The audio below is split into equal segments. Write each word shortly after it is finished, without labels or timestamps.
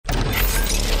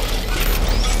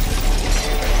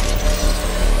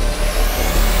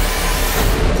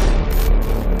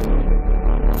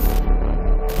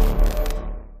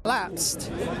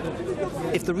against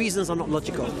if the reasons are not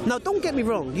logical. Now, don't get me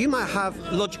wrong, you might have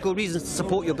logical reasons to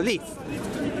support your belief.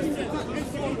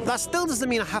 That still doesn't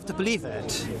mean I have to believe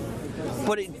it.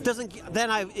 But it doesn't,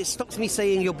 it stops me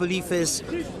saying your belief is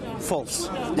false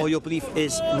or your belief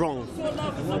is wrong.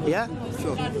 Yeah?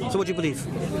 Sure. So what do you believe?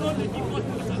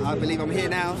 I believe I'm here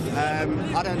now.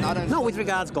 I don't. No, with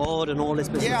regards God and all this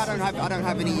business. Yeah, I don't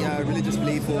have any religious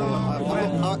belief, or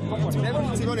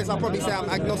to be honest, I'll probably say I'm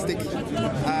agnostic.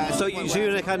 So you're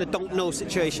in a kind of don't know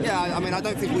situation. Yeah, I mean, I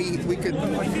don't think we could.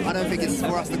 I don't think it's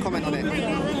for us to comment on it.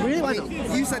 Really? I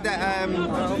mean, you said that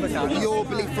your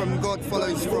belief from God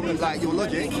follows from like your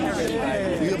logic.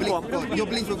 Your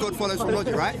belief of God follows from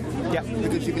logic, right? Yeah.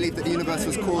 Because you believe that the universe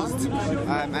was caused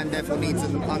and therefore needs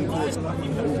an uncaused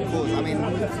cause. I mean,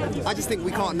 I just think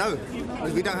we can't know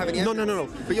because we don't have any evidence. No.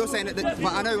 But you're saying that.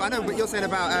 But I know. But you're saying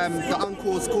about the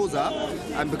uncaused causer,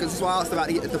 because that's why I asked about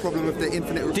the problem of the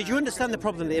infinite. Did you understand the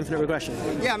problem of the infinite regression?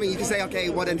 Yeah, I mean, you can say, okay,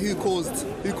 well then, who caused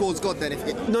God then?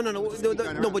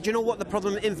 No. But you know what the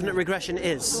problem of infinite regression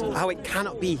is? How it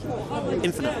cannot be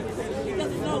infinite.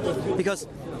 Because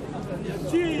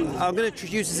I'm going to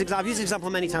use this example. I've used this example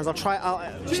many times. I'll try.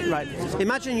 Right.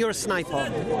 Imagine you're a sniper.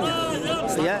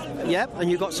 Yeah. And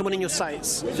you've got someone in your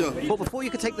sights. Sure. But before you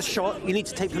can take the shot, you need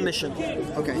to take permission.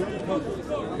 Okay.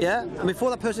 Yeah. And before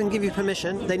that person can give you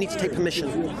permission, they need to take permission.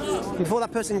 And before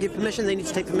that person can give permission, they need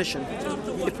to take permission.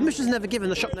 If permission is never given,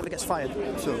 the shot never gets fired.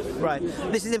 Sure. Right.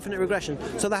 This is infinite regression.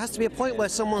 So there has to be a point where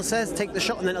someone says, take the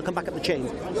shot, and then it'll come back up the chain.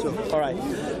 Sure. All right.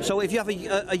 So if you have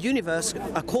a universe,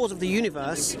 a cause of the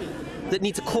universe that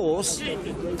needs a cause,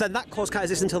 then that cause can't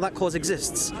exist until that cause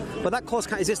exists. But that cause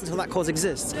can't exist until that cause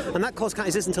exists. And that cause can't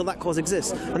exist until that cause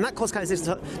exists. And that cause can't exist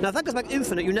until... Now, if that goes back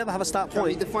infinite, you never have a start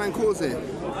point. Can you define cause here?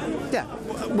 Yeah.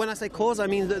 When I say cause, I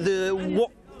mean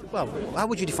what... Well, how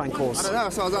would you define cause? I don't know,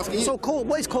 so I was asking you. So,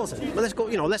 what is cause? Well, let's go.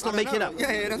 Let's not make it up.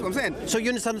 Yeah, that's what I'm saying. So you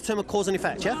understand the term of cause and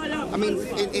effect, yeah? I mean,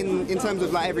 in terms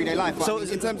of like everyday life. But so,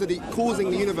 in terms of the causing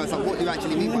the universe, like, what do you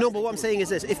actually mean? No, but what I'm saying is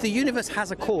this: if the universe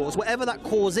has a cause, whatever that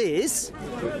cause is,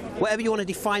 whatever you want to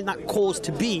define that cause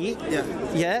to be,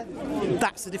 yeah,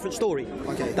 that's a different story.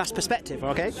 Okay. That's perspective.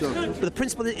 Okay. Sure. But the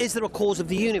principle is there a cause of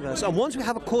the universe, and once we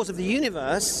have a cause of the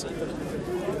universe,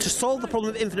 to solve the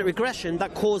problem of infinite regression,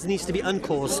 that cause needs to be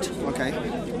uncaused. Okay.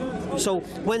 So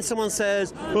when someone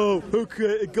says, "Oh, who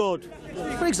created God?"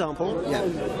 for example,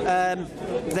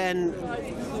 then,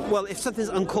 well, if something's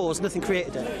uncaused, nothing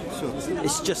created it. Sure.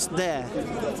 It's just there.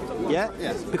 Yeah?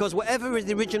 Yes. Because whatever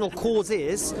the original cause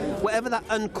is, whatever that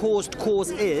uncaused cause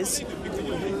is,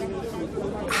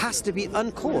 has to be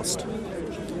uncaused.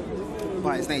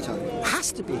 By its nature.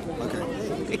 Has to be.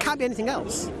 Okay. It can't be anything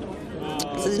else.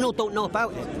 So there's no don't know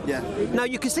about it. Yeah. Now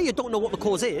you can say you don't know what the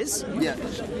cause is. Yeah.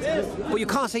 But you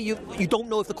can't say you don't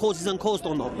know if the cause is uncaused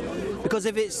or not. Because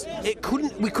if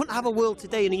we couldn't have a world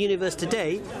today and a universe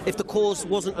today if the cause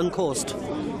wasn't uncaused.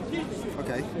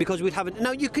 Okay. Because we'd have it.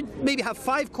 Now you could maybe have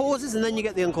 5 causes and then you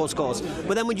get the uncaused cause.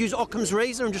 But then we'd use Occam's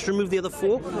razor and just remove the other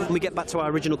 4 and we get back to our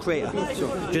original creator. Sure.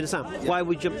 Do you understand? Yeah. Why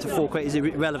we jump to 4 creators is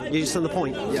irrelevant. You understand the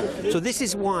point? Yeah. So this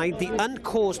is why the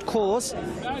uncaused cause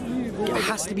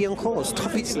has to be uncaused,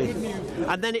 obviously.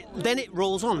 And then it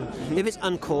rolls on. If it's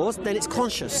uncaused, then it's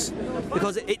conscious.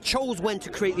 Because it chose when to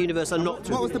create the universe and not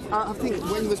to. What was I think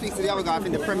when you were speaking to the other guy, I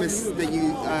think the premise that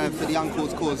you for the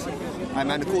uncaused cause and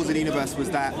the cause of the universe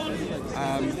was that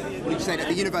would you say that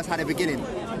the universe had a beginning?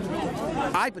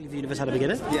 I believe the universe had a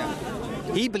beginning. Yeah.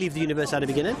 He believed the universe had a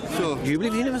beginning. Sure. Do you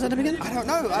believe the universe had a beginning? I don't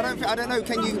know. I don't know.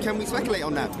 Can we speculate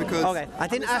on that? Because okay, I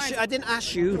didn't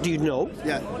ask you. Do you know?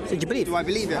 Yeah. Did you believe? Do I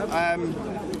believe it?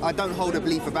 I don't hold a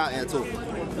belief about it at all.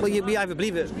 Well, you either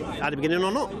believe it at the beginning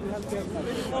or not.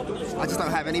 I just don't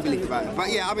have any belief about it.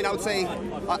 But yeah, I mean, I would say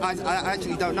I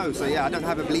actually don't know. So yeah, I don't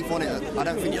have a belief on it. I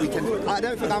don't think we can. I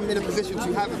don't think I'm in a position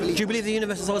to have a belief. Do you believe the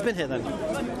universe has always been here then?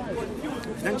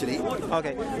 Potentially.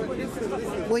 Okay.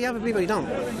 Well, you have a belief, but you don't.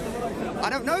 I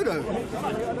don't know though.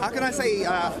 How can I say?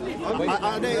 I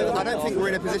don't think we're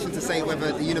in a position to say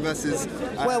whether the universe is.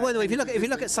 Well, if you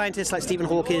look at scientists like Stephen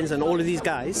Hawking and all of these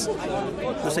guys,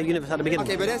 they'll say the universe had a beginning.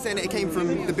 Okay, but they're saying that it came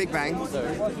from the Big Bang,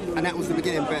 and that was the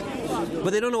beginning.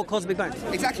 But they don't know what caused the Big Bang.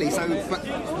 Exactly. So, but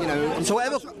you know. So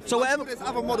whatever. There's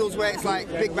other models where it's like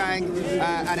Big Bang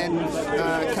and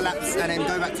then collapse and then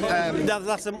go back to.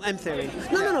 That's an M theory.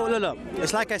 No.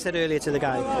 It's like I said earlier to the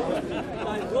guy.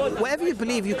 Whatever you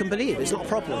believe, you can believe. It's not a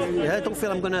problem. Yeah, don't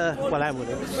feel I'm gonna. Well, I am with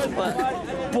it.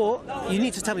 But you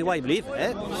need to tell me why you believe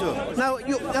it. Sure. Now,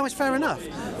 it's fair enough.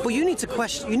 But you need to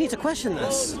question. You need to question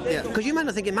this, because you might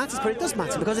not think it matters, but it does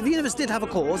matter. Because if the universe did have a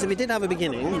cause, if it did have a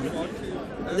beginning,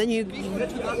 then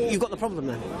you've got the problem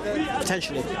then,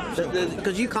 potentially,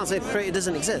 because you can't say the creator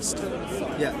doesn't exist.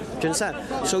 Yeah. Do you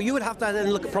understand? So you would have to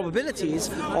then look at probabilities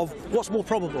of what's more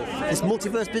probable, this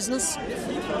multiverse business,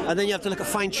 and then you have to look at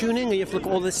fine-tuning, and you have to look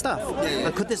at all this stuff.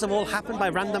 And could this have all happened by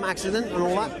random accident and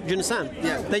all that? Do you understand?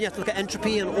 Yeah. Then you have to look at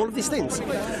entropy and all of these things.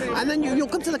 And then you'll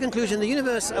come to the conclusion the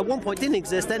universe at one point didn't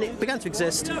exist, then it began to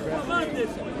exist.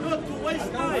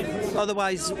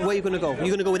 Otherwise, where are you going to go? You're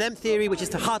going to go with M theory, which is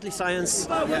to hardly science,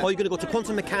 or you're going to go to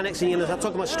quantum mechanics and you're going to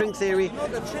talk about string theory.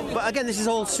 But again, this is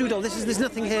all pseudo. There's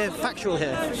nothing here factual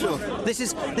here. Sure. This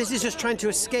is just trying to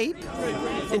escape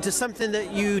into something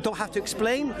that you don't have to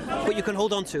explain, but you can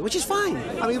hold on to, which is fine.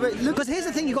 I mean, but look. Because here's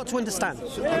the thing you've got to understand.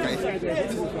 Okay.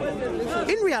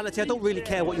 In reality, I don't really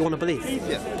care what you want to believe.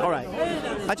 Yeah. All right.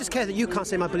 I just care that you can't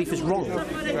say my belief is wrong.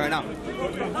 Fair enough.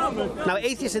 Now,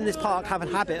 atheists in this park have a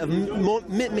habit of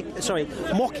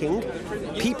mocking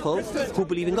people who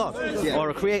believe in God or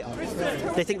a creator.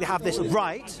 They think they have this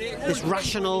right, this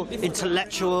rational,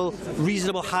 intellectual,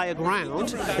 reasonable higher ground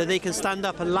that they can stand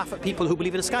up and laugh at people who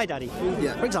believe in a sky daddy.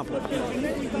 Yeah. For example,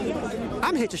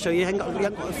 I'm here to show you haven't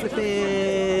got a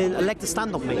flipping leg to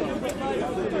stand on me,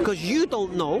 because you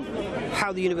don't know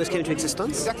how the universe came into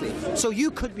existence. Exactly. So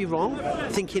you could be wrong,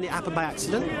 thinking it happened by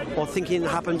accident, or thinking it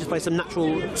happened just by some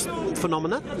natural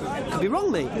phenomena. Could be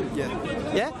wrong, mate. Yeah.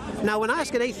 Yeah? Now, when I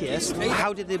ask an atheist,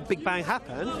 how did the Big Bang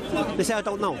happen? They say, I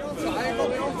don't know.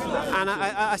 And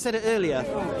I said it earlier.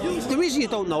 The reason you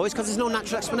don't know is because there's no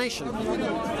natural explanation.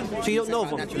 So you don't know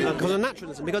them. Because of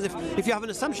naturalism. Because if you have an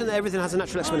assumption that everything has a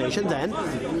natural explanation, then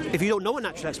if you don't know a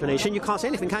natural explanation, you can't say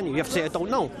anything, can you? You have to say, I don't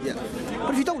know. Yeah.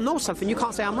 But if you don't know something, you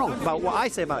can't say I'm wrong about what I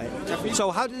say about it.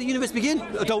 So how did the universe begin?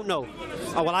 I don't know.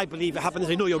 Oh, well, I believe it happened. They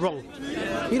say, no, you're wrong.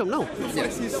 You don't know.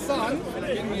 Yes.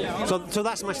 So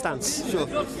that's my stance. Sure.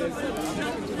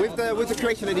 With the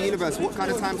creation of the universe, what kind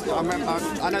of time scale?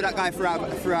 I know that guy threw out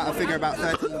a figure about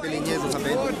 13 billion years or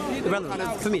something.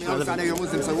 Irrelevant. For me, it's relevant. I know you're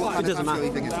Muslim, so what kind of time scale do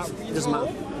you think it is? It doesn't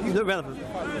matter. It's irrelevant.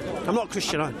 I'm not a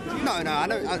Christian, I. No, I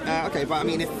know. Okay, but I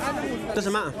mean,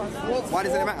 Doesn't matter. Why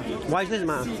doesn't it matter? Why does it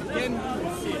matter?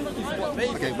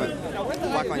 Okay, but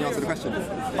why can't you answer the question?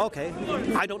 Okay,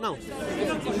 I don't know.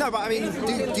 No, but I mean,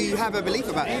 do you have a belief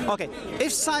about it? Okay,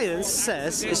 if science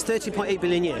says it's 30.8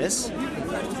 billion years,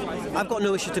 I've got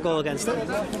no issue to go against it.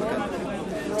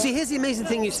 See, here's the amazing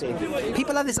thing you see.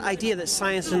 People have this idea that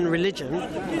science and religion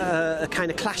are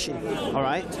kind of clashing, all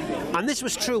right? And this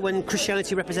was true when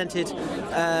Christianity represented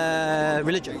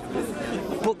religion.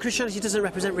 But Christianity doesn't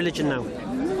represent religion now.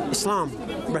 Islam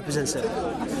represents it.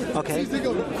 Okay?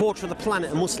 A quarter of the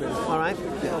planet are Muslim, all right?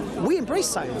 We embrace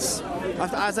science,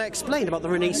 as I explained about the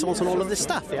Renaissance and all of this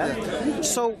stuff, yeah?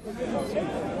 So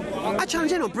I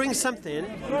challenge anyone, bring something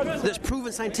that's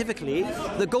proven scientifically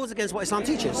that goes against what Islam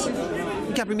teaches.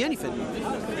 You can't bring me anything.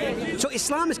 So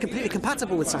Islam is completely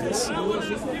compatible with science.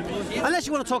 Unless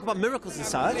you want to talk about miracles and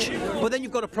such, but then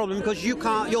you've got a problem because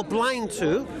you're blind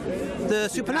to the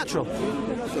supernatural.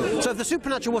 So if the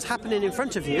supernatural was happening in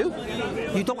front of you,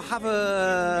 you don't have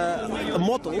a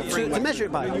model to measure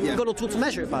it by. You've got no tool to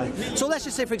measure it by. So let's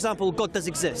just say, for example, God does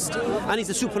exist, and he's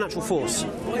a supernatural force.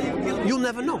 You'll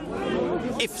never know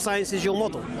if science is your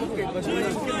model.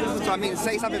 So I mean,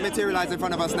 say something materialised in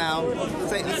front of us now.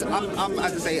 Say, I'm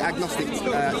as I say, agnostic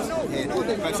here.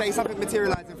 But say something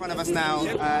materialised in front of us now.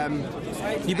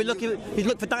 You'd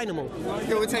look for dynamo.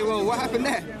 You would say, well, what happened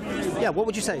there? Yeah, what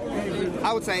would you say?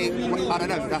 I would say, I don't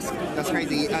know. That's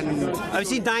crazy. And have you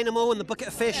seen Dynamo and the bucket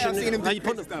of fish? Yeah, I've seen him do you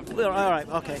put stuff. All right,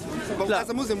 okay. But Look, as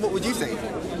a Muslim, what would you say?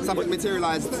 Something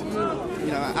materialised,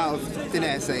 out of thin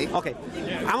air, say. Okay,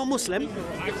 I'm a Muslim.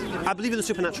 I believe in the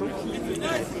supernatural.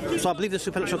 So I believe the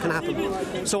supernatural can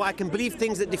happen. So I can believe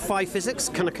things that defy physics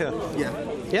can occur. Yeah.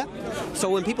 Yeah? So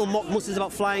when people mock Muslims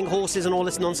about flying horses and all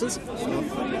this nonsense,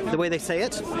 the way they say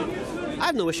it, I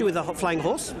have no issue with a flying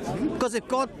horse. Because if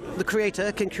God, the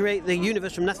creator, can create the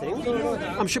universe from nothing,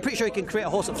 I'm pretty sure he can create a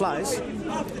horse that flies.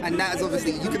 And that is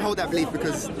obviously, you can hold that belief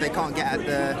because they can't get at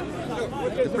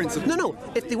the principle. No.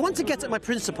 If they want to get at my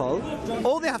principle,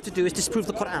 all they have to do is disprove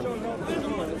the Quran.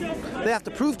 They have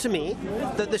to prove to me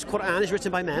that this Quran is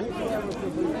written by men,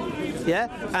 yeah,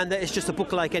 and that it's just a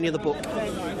book like any other book,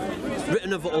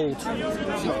 written of old.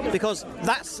 Because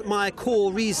that's my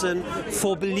core reason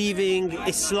for believing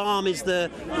Islam is the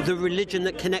religion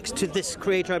that connects to this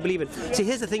creator I believe in. See,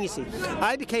 here's the thing you see.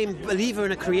 I became a believer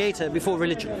in a creator before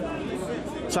religion.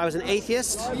 So I was an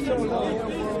atheist,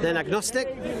 then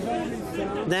agnostic.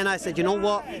 Then I said, you know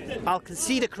what? I'll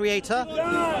concede a creator,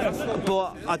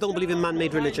 but I don't believe in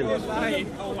man-made religion.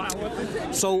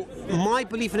 So my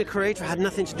belief in a creator had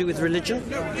nothing to do with religion.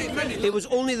 It was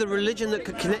only the religion that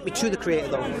could connect me to the creator,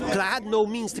 though, because I had no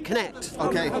means to connect.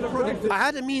 Okay. I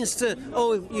had a means to,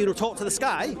 talk to the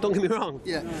sky, don't get me wrong.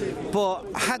 Yeah. But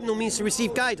I had no means to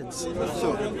receive guidance.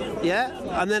 Sure.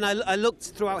 Yeah? And then I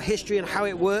looked throughout history and how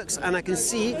it works, and I can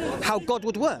see how God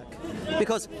would work.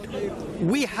 Because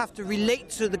we have to relate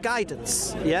to the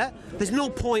guidance, yeah? There's no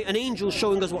point an angel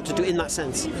showing us what to do in that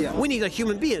sense. Yeah. We need a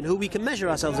human being who we can measure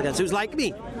ourselves against, who's like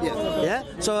me. Yeah. Yeah?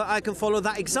 So I can follow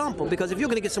that example, because if you're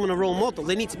going to give someone a role model,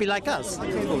 they need to be like us.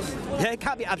 Of course. Yeah, it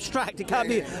can't be abstract, it can't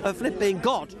be a flipping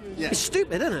God. Yeah. It's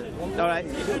stupid, isn't it? All right.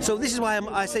 So this is why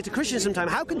I say to Christians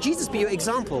sometimes, how can Jesus be your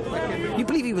example? You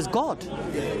believe he was God.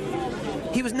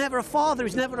 He was never a father,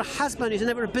 he's never a husband, he's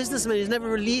never a businessman, he's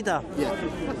never a leader. Yeah.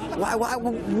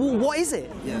 What is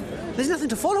it? Yeah. There's nothing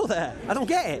to follow there. I don't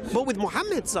get it. But with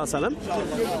Muhammad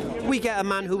ﷺ, we get a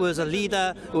man who was a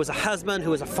leader, who was a husband,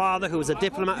 who was a father, who was a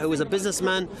diplomat, who was a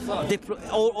businessman,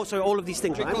 all of these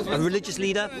things, right? A religious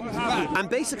leader. And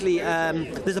basically,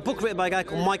 there's a book written by a guy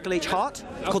called Michael H. Hart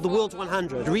called The World's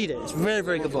 100. Read it. It's a very,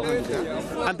 very good book.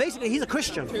 And basically, he's a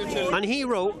Christian. And he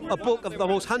wrote a book of the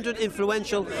most 100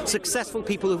 influential, successful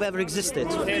people who've ever existed.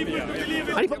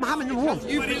 And he put Muhammad number 1.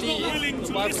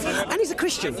 And he's a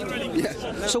Christian.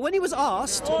 Yeah. So when he was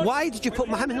asked, why did you put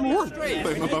Muhammad number 1?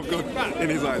 Put him above God in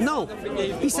his eyes. No.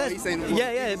 He says,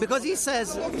 yeah, because he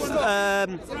says,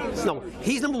 no,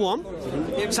 he's number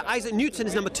 1. So Isaac Newton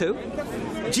is number 2.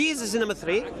 Jesus is number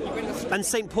 3. And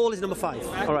St. Paul is number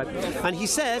 5. All right. And he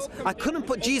says, I couldn't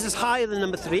put Jesus higher than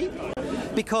number 3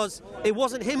 because it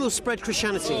wasn't him who spread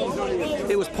Christianity.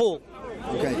 It was Paul.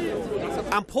 Okay.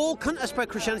 And Paul couldn't have spread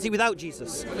Christianity without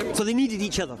Jesus. So they needed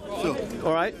each other. Sure.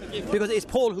 All right? Because it's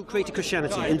Paul who created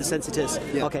Christianity, in the sense it is.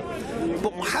 Yeah. Okay.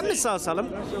 But Muhammad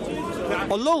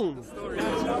ﷺ alone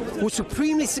was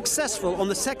supremely successful on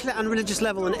the secular and religious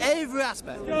level in every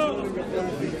aspect.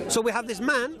 So we have this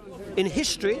man in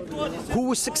history who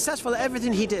was successful at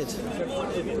everything he did.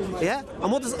 Yeah?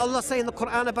 And what does Allah say in the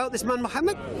Quran about this man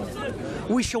Muhammad?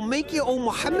 We shall make you, O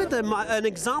Muhammad, an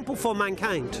example for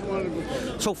mankind.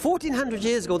 So 1400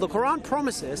 years ago, the Quran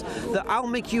promises that I'll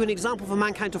make you an example for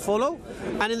mankind to follow.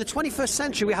 And in the 21st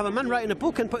century, we have a man writing a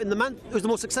book and putting the man who's the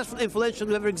most successful, influential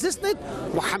who ever existed,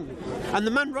 Muhammad. And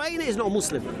the man writing it is not a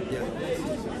Muslim.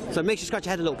 So it makes you scratch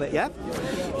your head a little bit, yeah?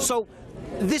 So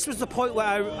this was the point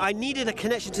where I needed a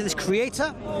connection to this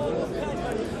creator.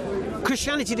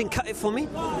 Christianity didn't cut it for me.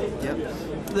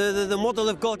 The model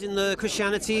of God in the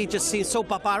Christianity just seems so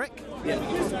barbaric.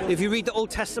 If you read the Old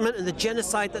Testament and the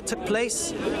genocide that took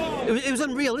place, it was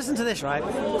unreal. Listen to this, right?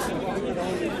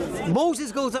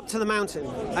 Moses goes up to the mountain,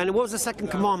 and what was the second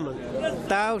commandment?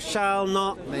 Thou shalt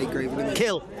not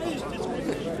kill.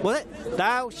 Was it?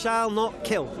 Thou shalt not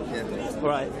kill.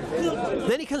 Right.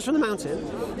 Then he comes from the mountain,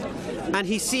 and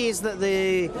he sees that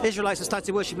the Israelites have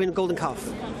started worshipping a golden calf.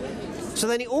 So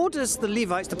then he orders the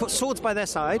Levites to put swords by their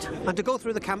side and to go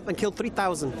through the camp and kill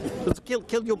 3,000.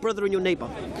 Kill your brother and your neighbor.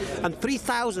 And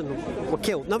 3,000 were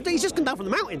killed. Now he's just come down from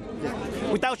the mountain.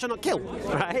 With thou shalt not kill,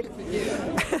 right?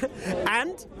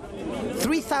 And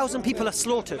 3,000 people are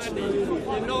slaughtered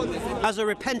as a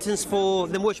repentance for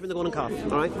them worshipping the golden calf.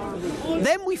 All right.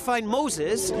 Then we find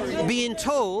Moses being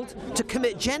told to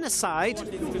commit genocide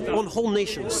on whole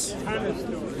nations.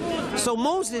 So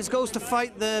Moses goes to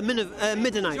fight the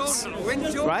Midianites,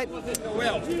 right?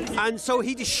 And so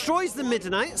he destroys the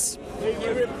Midianites.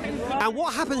 And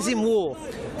what happens in war?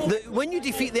 When you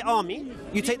defeat the army,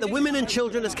 you take the women and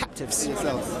children as captives.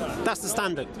 That's the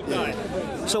standard.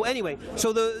 So anyway,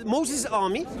 so Moses'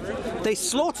 army, they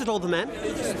slaughtered all the men,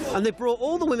 and they brought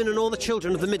all the women and all the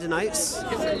children of the Midianites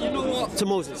to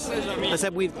Moses. And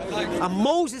said, and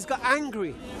Moses got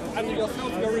angry.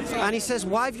 And he says,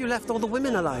 why have you left all the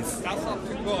women alive?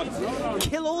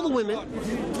 Kill all the women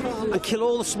and kill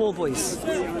all the small boys.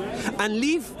 And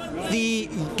leave the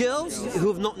girls who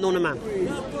have not known a man.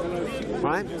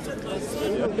 Right?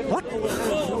 What?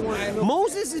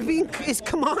 Moses is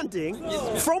commanding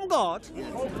from God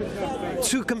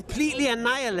to completely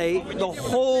annihilate the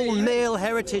whole male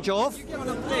heritage of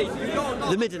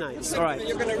the Midianites. All right.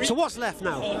 So what's left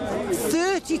now?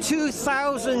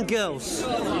 32,000 girls.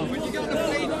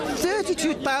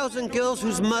 32,000 girls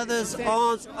whose mothers,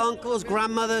 aunts, uncles,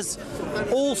 grandmothers,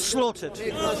 all slaughtered,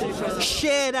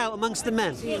 shared out amongst the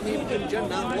men.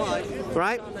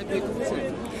 Right?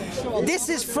 This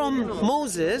is from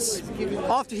Moses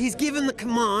after he's given the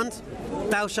command,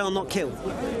 thou shalt not kill.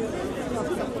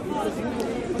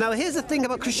 Now here's the thing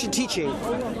about Christian teaching.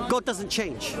 God doesn't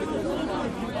change.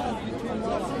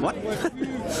 What?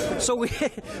 so we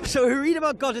read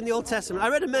about God in the Old Testament. I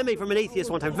read a meme from an atheist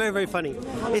one time, very, very funny.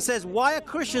 It says, why are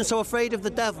Christians so afraid of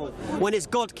the devil when it's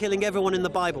God killing everyone in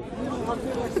the Bible?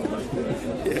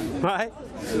 Right?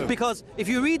 Because if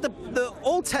you read the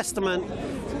Old Testament,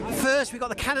 first we got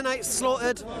the Canaanites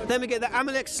slaughtered, then we get the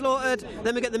Amaleks slaughtered,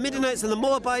 then we get the Midianites and the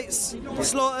Moabites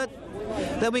slaughtered,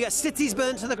 then we get cities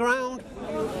burned to the ground.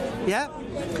 Yeah?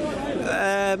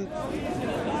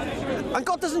 And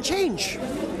God doesn't change.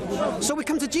 So we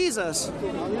come to Jesus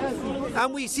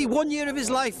and we see 1 year of his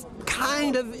life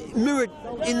kind of mirrored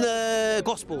in the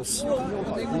Gospels,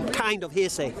 kind of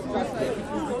hearsay.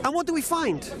 And what do we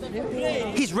find?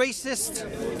 He's racist.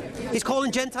 He's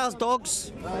calling Gentiles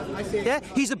dogs. Yeah,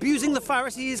 he's abusing the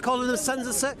Pharisees, calling them sons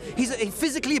of Satan. He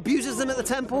physically abuses them at the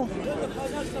temple.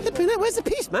 Where's the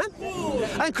peace, man?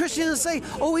 And Christians say,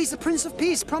 oh, he's the Prince of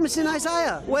Peace, promised in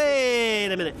Isaiah.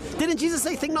 Wait a minute. Didn't Jesus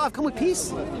say, think not, I've come with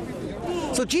peace?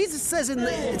 So Jesus says,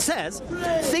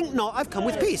 think not, I've come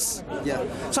with peace. Yeah.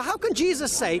 So how can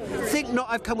Jesus say, think not,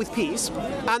 I've come with peace,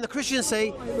 and the Christians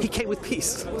say, he came with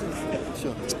peace?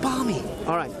 Sure. It's balmy.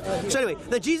 All right. So anyway,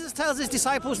 then Jesus tells his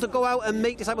disciples to go out and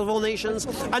make disciples of all nations,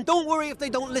 and don't worry if they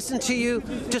don't listen to you.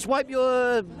 Just wipe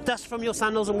your dust from your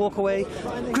sandals and walk away.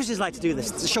 Christians like to do this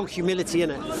to show humility,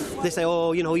 innit? They say,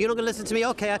 oh, you're not going to listen to me.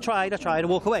 Okay, I tried, and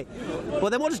walk away. Well,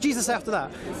 then what does Jesus say after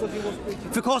that?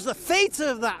 Because the fate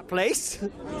of that place,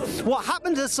 what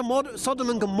happened to Sodom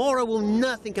and Gomorrah will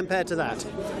nothing compare to that.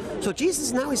 So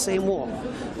Jesus now is saying what?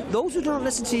 Those who don't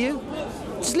listen to you,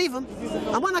 just leave them.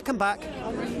 And when I come back,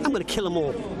 I'm going to kill them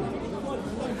all.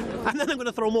 And then I'm going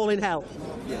to throw them all in hell.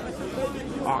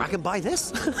 Oh, I can buy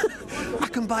this. I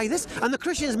can buy this. And the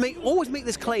Christians always make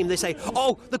this claim. They say,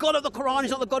 oh, the God of the Quran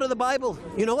is not the God of the Bible.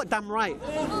 You know what? Damn right.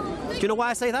 Do you know why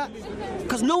I say that?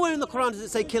 Because nowhere in the Quran does it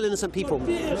say kill innocent people.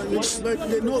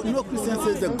 But no Christian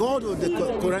says the God of the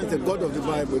Quran is the God of the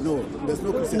Bible. No, there's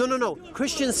no Christian. No.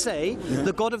 Christians say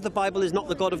the God of the Bible is not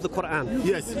the God of the Quran.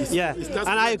 Yes. Yeah. And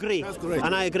I agree. That's correct.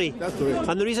 And I agree. That's correct.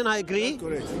 And the reason I agree,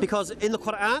 because in the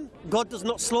Quran, God does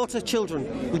not slaughter children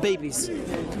and babies.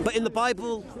 But in the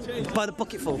Bible, by the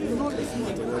bucketful.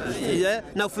 Yeah.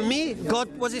 Now for me, God,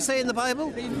 what does he say in the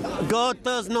Bible? God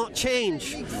does not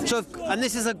change. So, and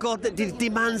this is a God that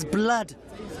demands blood.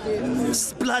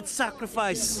 Blood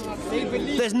sacrifice.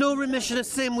 There's no remission of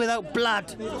sin without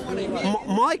blood.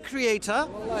 My creator,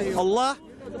 Allah,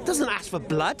 doesn't ask for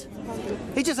blood.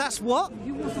 He just asks what?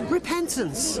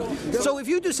 Repentance. So if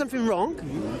you do something wrong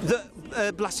that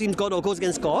blasphemes God or goes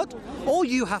against God, all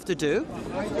you have to do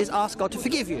is ask God to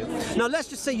forgive you. Now let's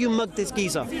just say you mugged this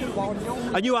geezer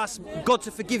and you ask God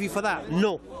to forgive you for that.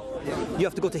 No. You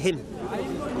have to go to him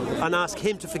and ask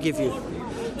him to forgive you.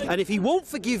 And if he won't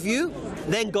forgive you,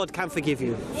 then God can forgive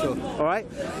you. Sure. All right?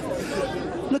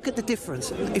 Look at the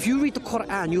difference. If you read the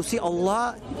Quran, you'll see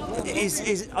Allah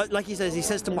is like he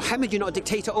says to Muhammad, you're not a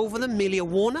dictator over them, merely a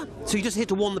warner. So you're just here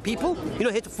to warn the people. You're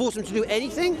not here to force them to do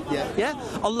anything. Yeah.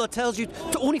 Allah tells you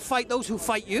to only fight those who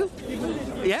fight you.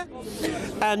 Yeah.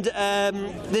 And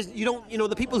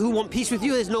the people who want peace with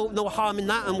you, there's no harm in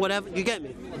that and whatever. You get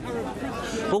me?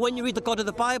 But when you read the God of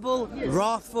the Bible,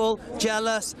 wrathful,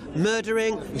 jealous,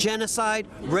 murdering, genocide,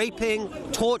 raping,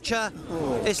 torture,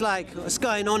 it's like, what's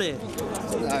going on here?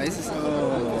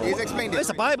 He's explained it. It's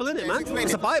a Bible, isn't it, man?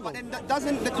 It's a Bible. But then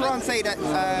doesn't the Quran say that...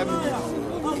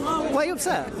 Why are you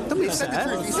upset? Don't be upset.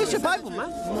 It's your Bible, man.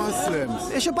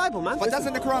 Muslims. It's your Bible, man. But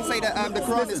doesn't the Quran say that the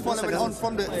Quran is following on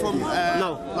from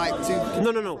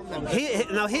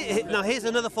Now here's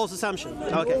another false assumption.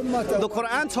 Okay. The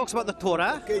Quran talks about the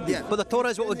Torah, but the Torah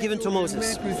is what was given to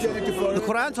Moses. The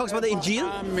Quran talks about the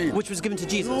Injil, which was given to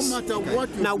Jesus.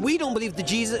 Now we don't believe the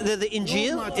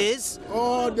Injil is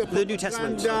the New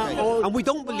Testament, and we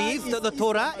don't believe that the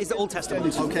Torah is the Old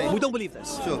Testament. We don't believe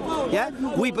this. Yeah,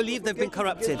 we believe they've been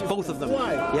corrupted, both of them.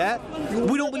 Yeah,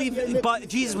 we don't believe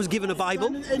Jesus was given a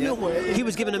Bible. He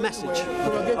was given a message.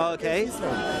 Okay,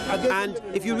 and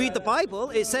if you read the Bible,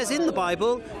 it says in the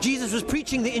Bible Jesus was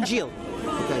preaching the Injil.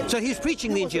 So he was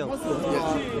preaching the Injil,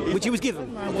 which he was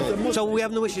given. So we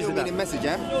have no issues with that. Message,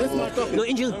 yeah? No,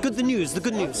 Injil, the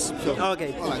good news.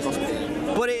 Okay.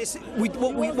 But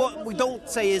what we don't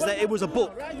say is that it was a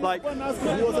book, like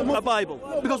a Bible.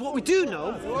 Because what we do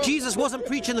know, Jesus wasn't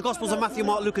preaching the Gospels of Matthew,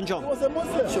 Mark, Luke and John.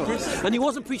 And he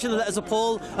wasn't preaching the letters of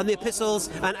Paul and the epistles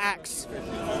and Acts.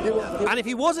 And if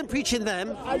he wasn't preaching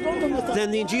them,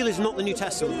 then the Injil is not the New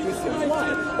Testament.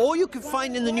 All you can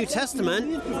find in the New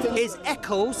Testament is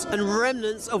echoes and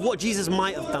remnants of what Jesus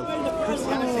might have done.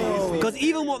 Because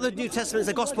even what the New Testament,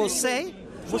 the Gospels say,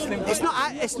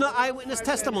 It's not eyewitness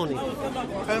testimony.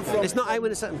 It's not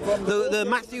eyewitness. The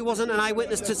Matthew wasn't an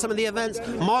eyewitness to some of the events.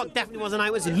 Mark definitely wasn't an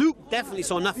eyewitness. Luke definitely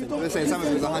saw nothing. They're saying some of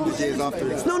it was 100 years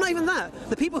after it. No, not even that.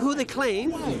 The people who they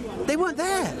claim, they weren't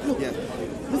there. Yeah.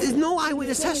 There's no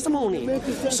eyewitness testimony.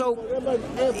 So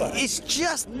it's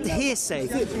just hearsay.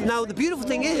 Now the beautiful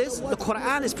thing is the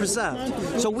Quran is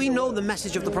preserved. So we know the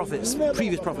message of the prophets,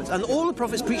 previous prophets, and all the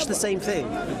prophets preach the same thing.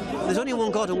 There's only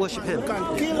one God and worship him.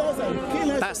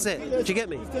 That's it. Do you get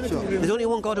me? Sure. There's only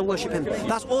one God and worship him.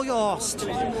 That's all you're asked.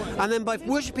 And then by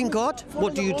worshipping God,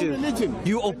 what do?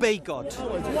 You obey God.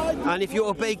 And if you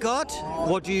obey God,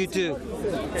 what do?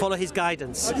 Follow his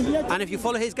guidance. And if you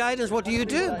follow his guidance, what do?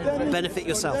 Benefit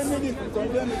yourself.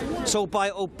 So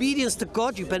by obedience to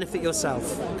God, you benefit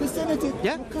yourself.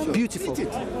 Yeah? Beautiful.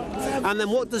 And then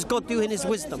what does God do in his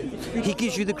wisdom? He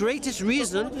gives you the greatest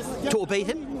reason to obey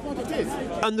him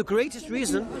and the greatest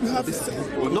reason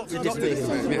not to disobey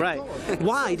him. Right.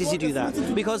 Why does he do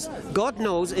that? Because God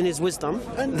knows in his wisdom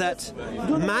that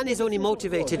man is only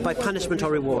motivated by punishment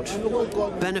or reward,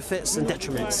 benefits and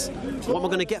detriments. What am I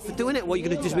going to get for doing it? What are you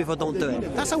going to do to me if I don't do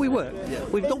it? That's how we work.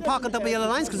 We don't park on double yellow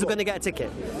lines because we're going to get a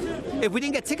ticket. If we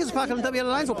didn't get tickets to park on double yellow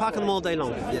lines, we'll park on them all day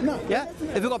long. Yeah?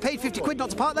 If we got paid 50 quid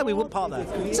not to park there, we wouldn't park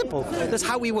there. Simple. That's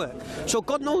how we work. So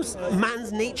God knows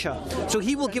man's nature. So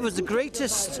he will give us the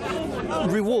greatest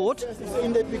reward,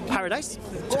 paradise,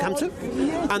 to come to,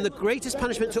 and the greatest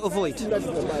punishment to avoid.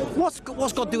 What's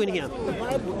God doing here?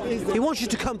 He wants you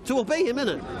to come to obey him,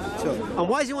 innit? Sure. And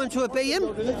why does he want you to obey him?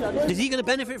 Is he going to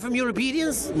benefit from your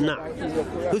obedience? No.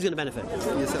 Who's going to benefit?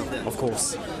 Yourself, yeah. Of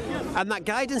course. And that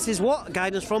guidance is what?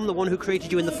 Guidance from the one who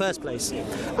created you in the first place.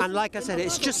 And like I said,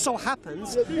 it just so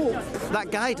happens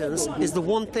that guidance is the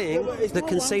one thing that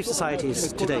can save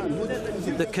societies today.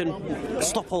 That can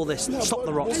stop all this, stop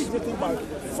the rot.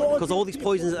 Because all these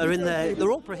poisons that are in there,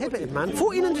 they're all prohibited, man.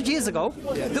 1400 years ago,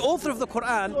 the author of the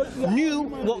Quran knew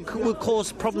what would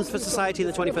cause problems for society in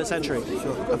the 21st century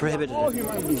and prohibited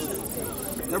it.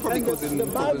 They're probably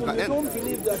causing problems back then.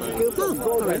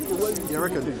 You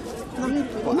reckon?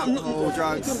 What, alcohol,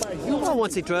 drugs? I don't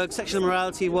want to say drugs, sexual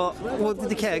immorality, what did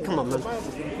they care? Come on, man.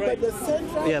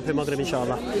 Yeah, pretty much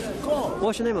inshallah.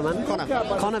 What's your name, man? Connor.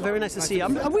 Connor, very nice to see you.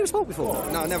 Have we spoke before?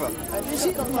 No, never.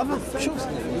 See, sure.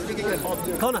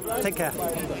 Connor, take care.